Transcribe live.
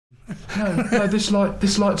No, this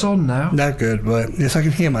light's on now. No good, right. Yes, I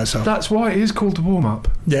can hear myself. That's why it is called the warm-up.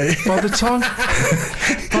 Yeah. By the time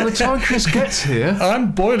Chris gets here...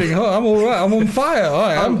 I'm boiling hot. I'm all right. I'm on fire.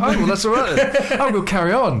 Well, that's all right then. We'll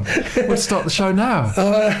carry on. We'll start the show now.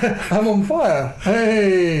 I'm on fire.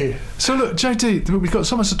 Hey. So look, JD, we've got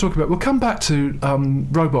so much to talk about. We'll come back to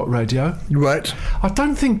robot radio. Right. I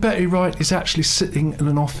don't think Betty Wright is actually sitting in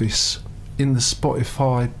an office in the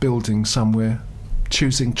Spotify building somewhere,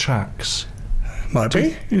 choosing tracks. Might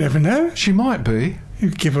be. You never know. She might be. You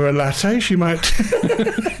give her a latte, she might...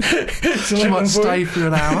 she might stay for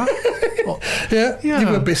an hour. Yeah. Give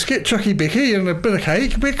her a biscuit, chucky bicky and a bit of cake,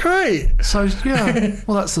 it'd be great. So, yeah.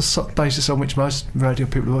 Well, that's the basis on which most radio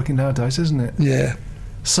people are working nowadays, isn't it? Yeah.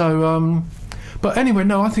 So, but anyway,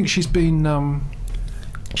 no, I think she's been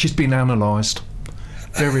analysed.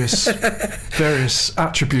 Various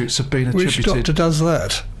attributes have been attributed. Which doctor does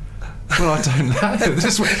that? Well, I don't know.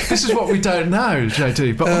 This is what we don't know,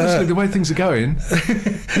 JD. But obviously, the way things are going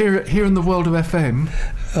here in the world of FM,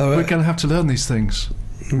 we're going to have to learn these things.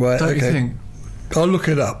 Right, don't you think? I'll look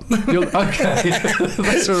it up. Okay,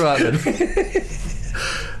 that's all right then.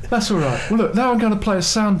 That's all right. Well, look, now I'm going to play a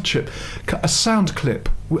sound clip.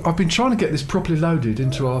 I've been trying to get this properly loaded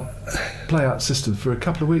into our play-out system for a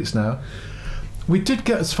couple of weeks now. We did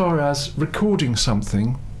get as far as recording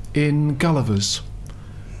something in Gullivers,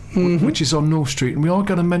 which is on North Street, and we are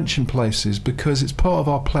going to mention places because it's part of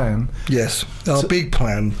our plan. Yes, our big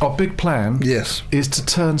plan. Our big plan, yes, is to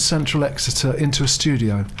turn Central Exeter into a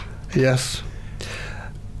studio. Yes.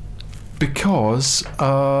 Because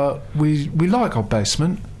we like our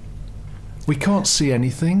basement. We can't see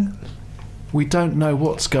anything. We don't know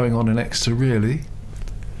what's going on in Exeter, really.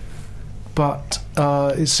 But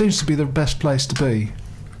it seems to be the best place to be.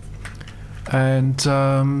 And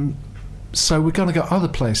so we're going to go other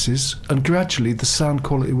places, and gradually the sound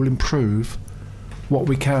quality will improve what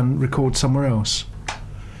we can record somewhere else.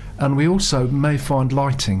 And we also may find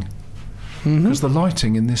lighting, because the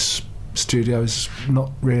lighting in this studio is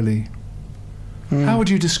not really... How would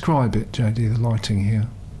you describe it, JD, the lighting here?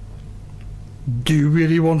 Do you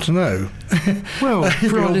really want to know? Well,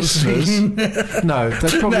 for our listeners, no,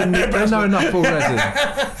 they know enough already.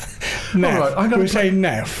 Naff. All right, I'm going to say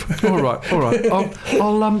naff. All right.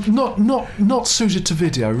 I'll not suited to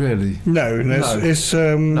video, really. No. It's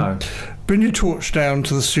bring your torch down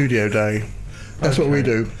to the studio day. That's what we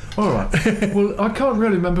do. All right. Well, I can't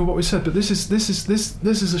really remember what we said, but this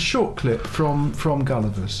is a short clip from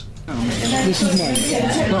Gullivers. This is mine.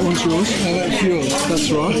 That one's yours. No, that's yours.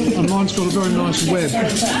 That's right. And mine's got a very nice web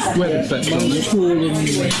effect. Mine's tall and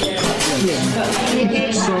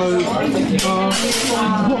So,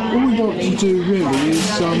 what we want to do really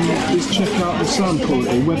is check out the sound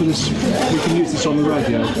quality, whether we can use this on the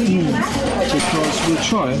radio, because we'll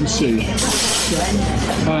try it and see.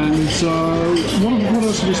 And what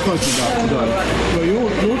else have we spoken about today? Well, you're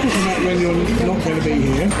talking about when you're not going to be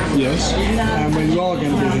here. Yes. And when you are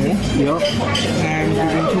going to be here. Yeah. And we've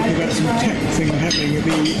been talking about some tech thing happening. It'll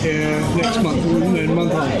be next month, or no,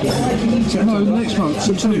 month after. No, next month,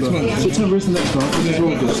 September. Next month. September isn't next month, it's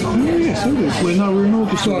August. Oh, yes, it is. We're in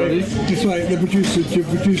August already. It's like the producer's not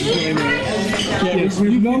in it. Yeah, yes,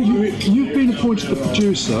 you've been appointed the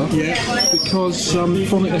producer because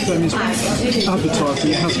Phonic FM is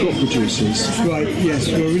advertising it has got producers. Right, yes,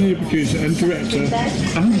 well, we need a producer and director.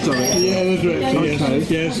 And director? Yeah, the director, okay.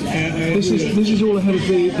 Yes. This is all ahead of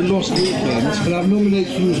the Lost Weekend. And I've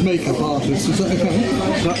nominated you as makeup artist, is that okay?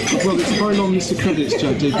 Well, it's a very long list of credits,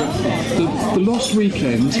 JD, but the Lost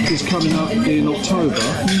Weekend is coming up in October,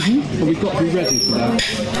 and we've got to be ready for that.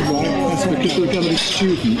 Right, because there are going to be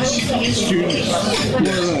students. What are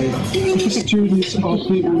they? Students are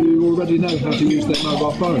people who already know how to use their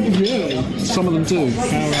mobile phone. Really? Some of them do.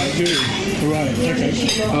 Alright, do. Right, okay.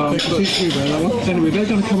 Anyway, they're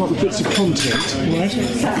going to come up with bits of content,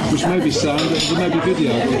 which may be sound, and may be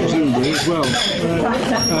video, presumably, as well.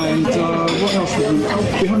 And what else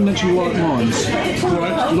we haven't mentioned Like Minds.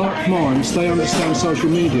 Like Minds, they understand social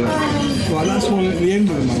media. Right, that's one at the end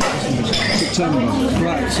of the month, isn't it? September.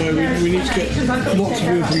 Right, so we need to get lots of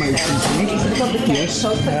information from it. Yes.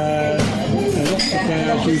 Lots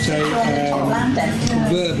of, we say,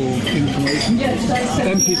 verbal information.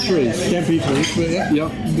 MP3s, but yeah.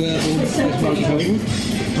 Verbal.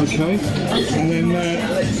 Okay. And then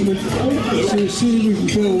so see if we can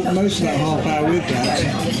fill most of that half hour with that.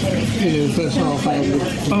 The first half hour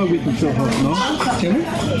with... we can fill half an hour. Can we?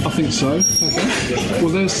 I think so. Okay. Well,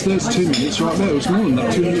 there's 2 minutes right there. It was more than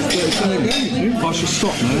that. 2 minutes 30 seconds. I shall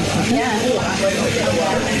stop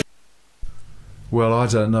now. Well, I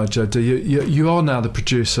don't know, JD. You are now the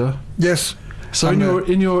producer. Yes. So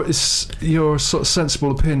in your sort of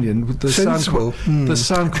sensible opinion, with the sensible? the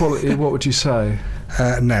sound quality, what would you say?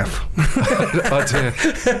 Naff. Oh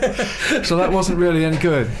dear. So that wasn't really any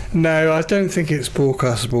good. No, I don't think it's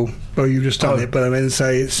broadcastable. Well, you've just done it, but I mean,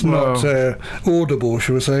 say it's not audible,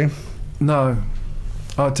 shall we say? No.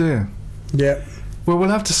 Oh dear. Yeah. Well, we'll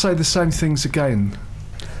have to say the same things again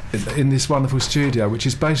in this wonderful studio, which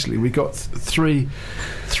is basically we got three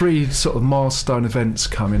sort of milestone events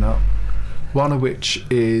coming up. One of which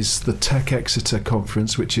is the Tech Exeter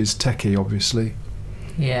conference, which is techie, obviously.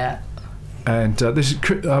 Yeah. And this is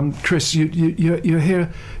Chris. You're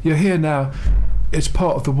here now. It's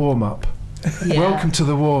part of the warm up. Yeah. Welcome to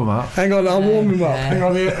the warm up. Hang on, I'll warm him up. Hang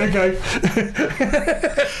on here. Okay.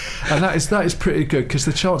 And that is pretty good because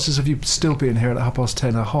the chances of you still being here at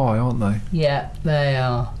 10:30 are high, aren't they? Yeah, they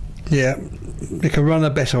are. Yeah, you can run a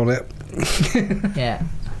bet on it. Yeah.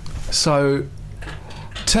 So,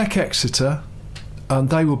 Tech Exeter, and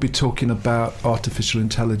they will be talking about artificial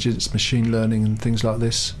intelligence, machine learning, and things like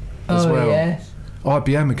this as well. Yes.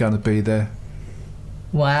 IBM are going to be there.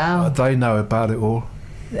 Wow. They know about it all.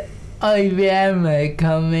 IBM are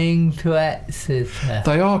coming to Exeter.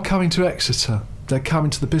 They are coming to Exeter. They're coming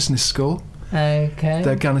to the business school. Okay.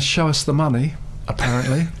 They're going to show us the money,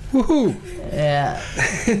 apparently. Woohoo! Yeah.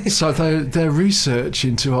 So their research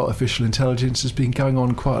into artificial intelligence has been going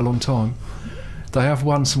on quite a long time. They have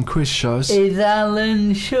won some quiz shows. Is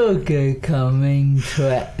Alan Sugar coming to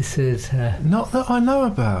Exeter? Not that I know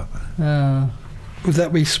about. Oh. Would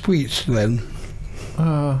that be sweet then?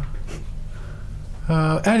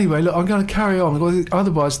 Anyway, look, I'm going to carry on.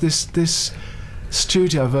 Otherwise, this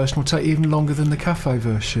studio version will take even longer than the cafe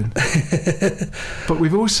version. But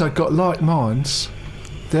we've also got Like Minds.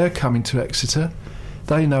 They're coming to Exeter.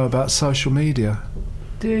 They know about social media.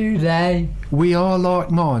 Do they? We are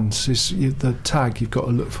Like Minds is the tag you've got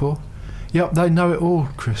to look for. Yep, they know it all,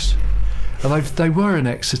 Chris. And they were in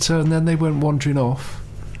Exeter and then they went wandering off.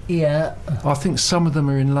 Yeah. I think some of them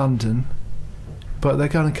are in London, but they're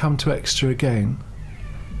going to come to Exeter again.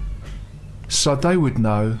 So they would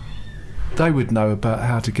know about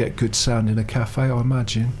how to get good sound in a cafe, I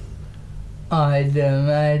imagine. I'd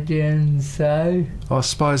imagine so. I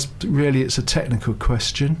suppose really it's a technical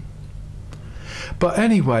question. But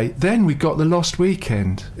anyway, then we got the Lost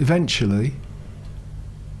Weekend, eventually,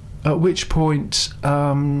 at which point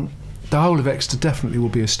the whole of Exeter definitely will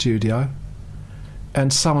be a studio,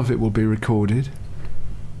 and some of it will be recorded.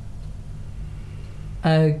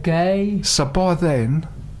 Okay. So by then,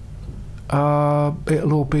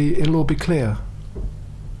 it'll all be clear.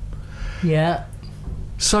 Yeah.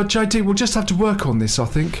 So JD, we'll just have to work on this, I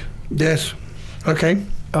think. Yes. Okay.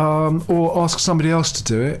 Or ask somebody else to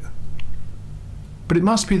do it. But it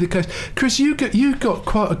must be the case. Chris, you got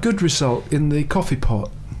quite a good result in the coffee pot,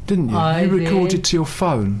 didn't you? I you recorded did. to your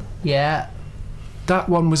phone. Yeah. That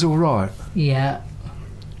one was all right. Yeah.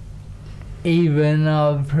 Even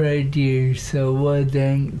our producer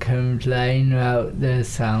wouldn't complain about the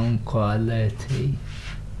sound quality.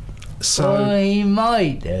 So Well, he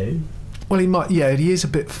might do. well, he might. Yeah, he is a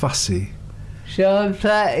bit fussy. Shall I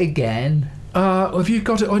play it again? Have you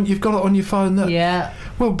got it on? You've got it on your phone. That. Yeah.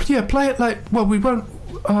 Well, yeah. Play it like. Well, we won't.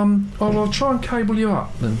 I'll try and cable you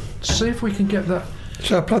up then. See if we can get that.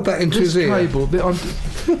 Shall I plug that into This his ear? cable.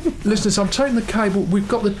 Listeners, I'm taking the cable. We've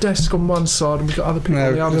got the desk on one side and we've got other people No,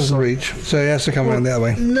 on it the other doesn't side. reach. So he has to come around the other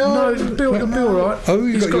way. No, it'll be all right. Oh,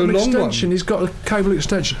 you've He's got got your an long extension. one. He's got a cable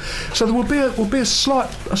extension. So there will be a slight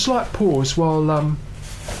pause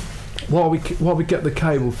while we get the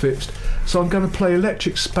cable fixed. So I'm going to play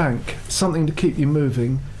Electric Spank, something to keep you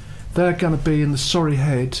moving. They're going to be in the Sorry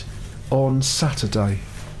Head on Saturday.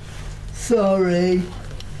 Sorry.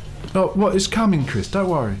 Oh, what is coming, Chris? Don't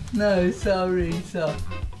worry. No, sorry.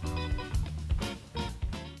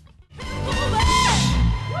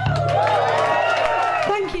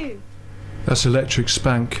 Thank you. That's Electric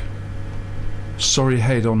Spank. Sorry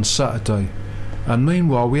Head on Saturday. And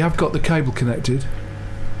meanwhile, we have got the cable connected.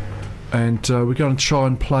 And we're going to try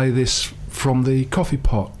and play this from the coffee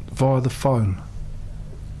pot via the phone.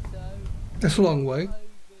 That's a long way.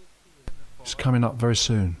 It's coming up very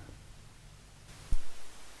soon.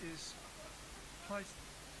 Is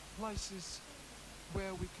places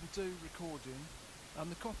where we can do recording,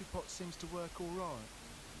 and the coffee pot seems to work all right.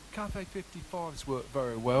 Cafe 55's worked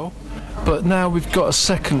very well, but now we've got a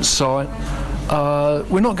second site.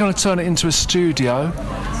 We're not going to turn it into a studio.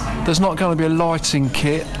 There's not going to be a lighting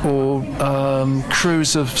kit or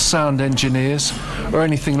crews of sound engineers or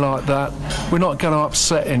anything like that. We're not going to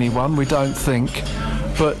upset anyone, we don't think.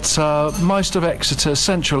 But most of Exeter,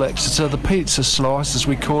 central Exeter, the pizza slice as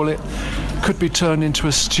we call it, could be turned into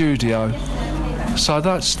a studio. So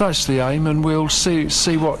that's the aim, and we'll see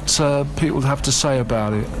what people have to say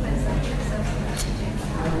about it.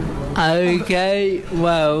 Okay,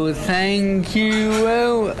 well, thank you,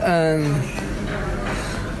 Will.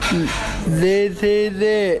 This is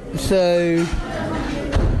it. So,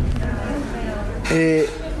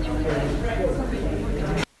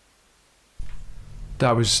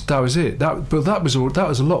 That was it. That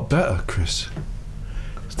was a lot better, Chris.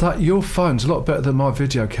 Your phone's a lot better than my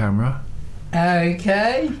video camera.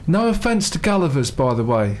 okay. No offence to Gullivers, by the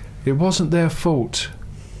way. It wasn't their fault.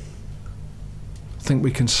 I think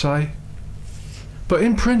we can say. But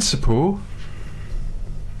in principle,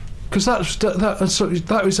 because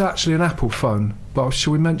that was actually an Apple phone. But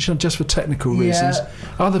shall we mention, just for technical reasons,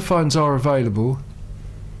 other phones are available.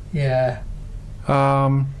 Yeah.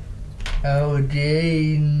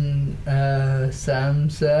 LG,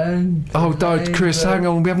 Samsung. Oh, Chris, hang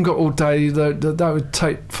on. We haven't got all day. That would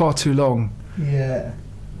take far too long. Yeah.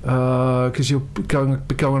 Because you'll be going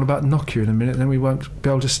on about Nokia in a minute, and then we won't be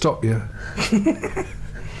able to stop you.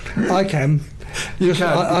 I can. You can.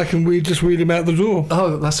 I can just wheel him out the door.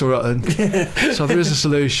 Oh, that's all right then. So there is a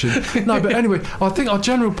solution. No, but anyway, I think our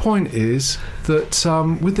general point is that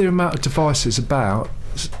with the amount of devices about,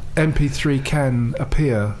 MP3 can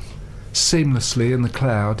appear seamlessly in the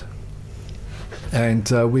cloud, and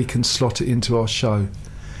we can slot it into our show.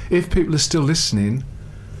 If people are still listening,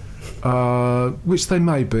 which they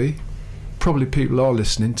may be, probably people are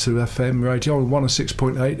listening to FM radio on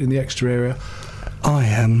 106.8 in the Exeter area. I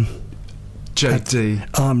am.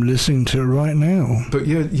 JD, I'm listening to it right now. but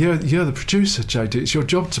you're the producer, JD. It's your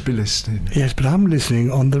job to be listening. Yes, but I'm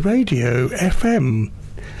listening on the radio, FM.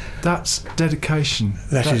 That's dedication.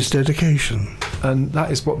 That is dedication. And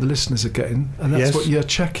that is what the listeners are getting, and that's Yes. what you're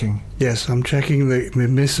checking. Yes, I'm checking that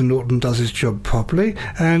Mr. Norton does his job properly,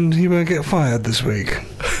 and he won't get fired this week.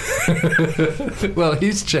 Well,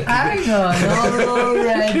 he's checking. Hang on, I've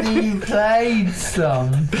already played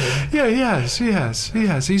something. Yeah, he has.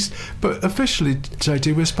 But officially,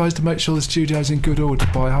 JD, we're supposed to make sure the studio's in good order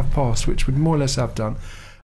by past, which we more or less have done.